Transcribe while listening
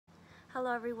Hello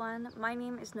everyone, my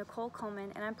name is Nicole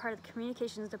Coleman and I'm part of the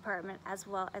communications department as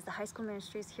well as the high school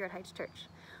ministries here at Heights Church.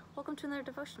 Welcome to another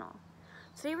devotional.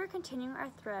 Today we're continuing our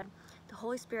thread, the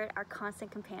Holy Spirit, our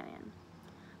constant companion.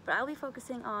 But I'll be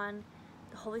focusing on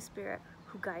the Holy Spirit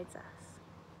who guides us.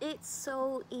 It's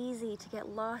so easy to get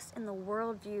lost in the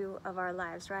worldview of our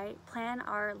lives, right? Plan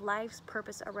our life's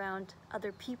purpose around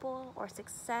other people or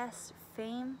success,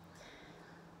 fame.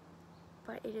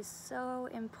 But it is so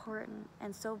important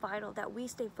and so vital that we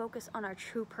stay focused on our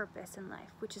true purpose in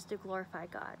life, which is to glorify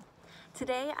God.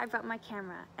 Today, I brought my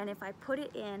camera, and if I put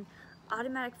it in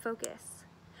automatic focus,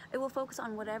 it will focus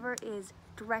on whatever is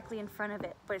directly in front of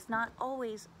it, but it's not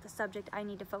always the subject I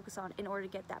need to focus on in order to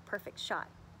get that perfect shot.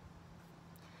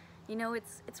 You know,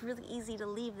 it's really easy to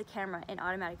leave the camera in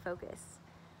automatic focus,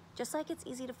 just like it's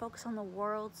easy to focus on the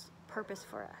world's purpose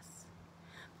for us.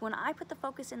 When I put the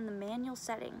focus in the manual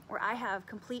setting, where I have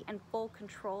complete and full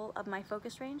control of my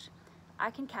focus range, I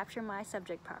can capture my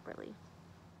subject properly.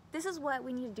 This is what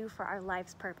we need to do for our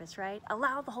life's purpose, right?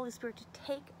 Allow the Holy Spirit to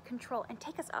take control and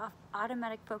take us off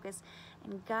automatic focus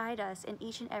and guide us in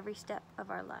each and every step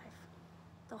of our life.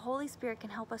 The Holy Spirit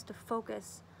can help us to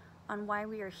focus on why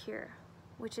we are here,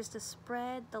 which is to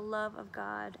spread the love of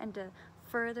God and to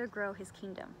further grow His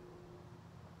kingdom.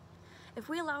 If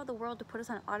we allow the world to put us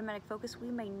on automatic focus, we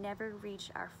may never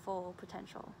reach our full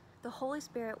potential. The Holy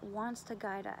Spirit wants to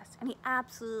guide us, and He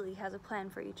absolutely has a plan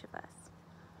for each of us.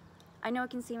 I know it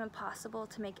can seem impossible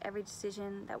to make every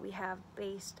decision that we have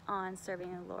based on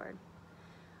serving the Lord.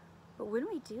 But when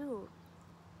we do,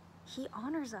 He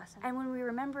honors us. And when we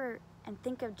remember and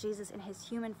think of Jesus in His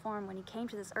human form, when He came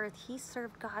to this earth, He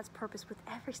served God's purpose with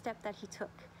every step that He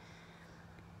took.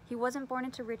 He wasn't born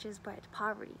into riches but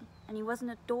poverty, and He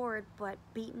wasn't adored but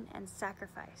beaten and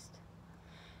sacrificed.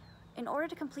 In order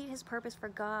to complete His purpose for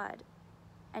God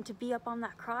and to be up on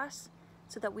that cross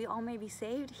so that we all may be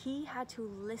saved, He had to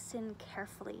listen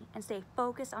carefully and stay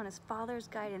focused on His Father's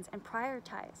guidance and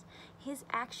prioritize His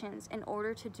actions in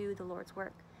order to do the Lord's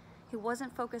work. He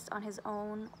wasn't focused on His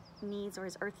own needs or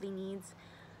His earthly needs,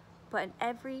 but in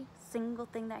every single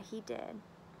thing that He did,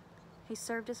 He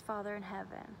served His Father in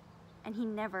heaven. And He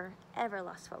never, ever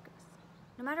lost focus.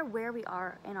 No matter where we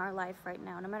are in our life right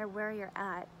now, no matter where you're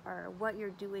at or what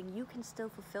you're doing, you can still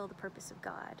fulfill the purpose of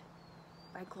God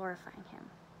by glorifying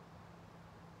Him.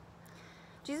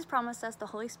 Jesus promised us the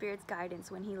Holy Spirit's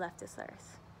guidance when He left this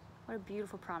earth. What a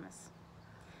beautiful promise.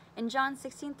 In John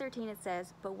 16:13 it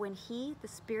says, "But when He, the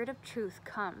Spirit of truth,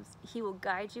 comes, He will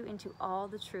guide you into all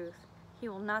the truth. He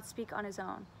will not speak on His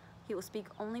own. He will speak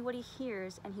only what He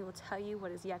hears, and He will tell you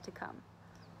what is yet to come."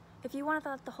 If you want to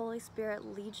let the Holy Spirit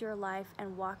lead your life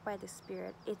and walk by the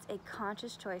Spirit, it's a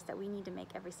conscious choice that we need to make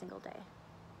every single day.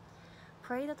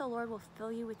 Pray that the Lord will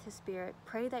fill you with His Spirit.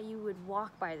 Pray that you would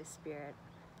walk by the Spirit.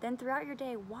 Then throughout your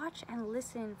day, watch and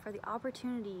listen for the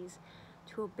opportunities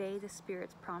to obey the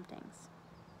Spirit's promptings,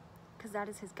 because that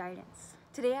is His guidance.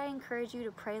 Today I encourage you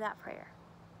to pray that prayer,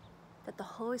 that the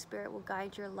Holy Spirit will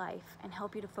guide your life and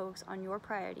help you to focus on your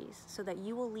priorities so that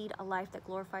you will lead a life that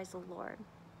glorifies the Lord.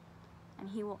 And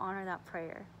He will honor that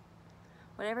prayer.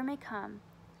 Whatever may come,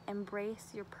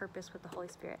 embrace your purpose with the Holy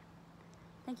Spirit.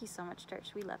 Thank you so much,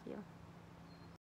 church. We love you.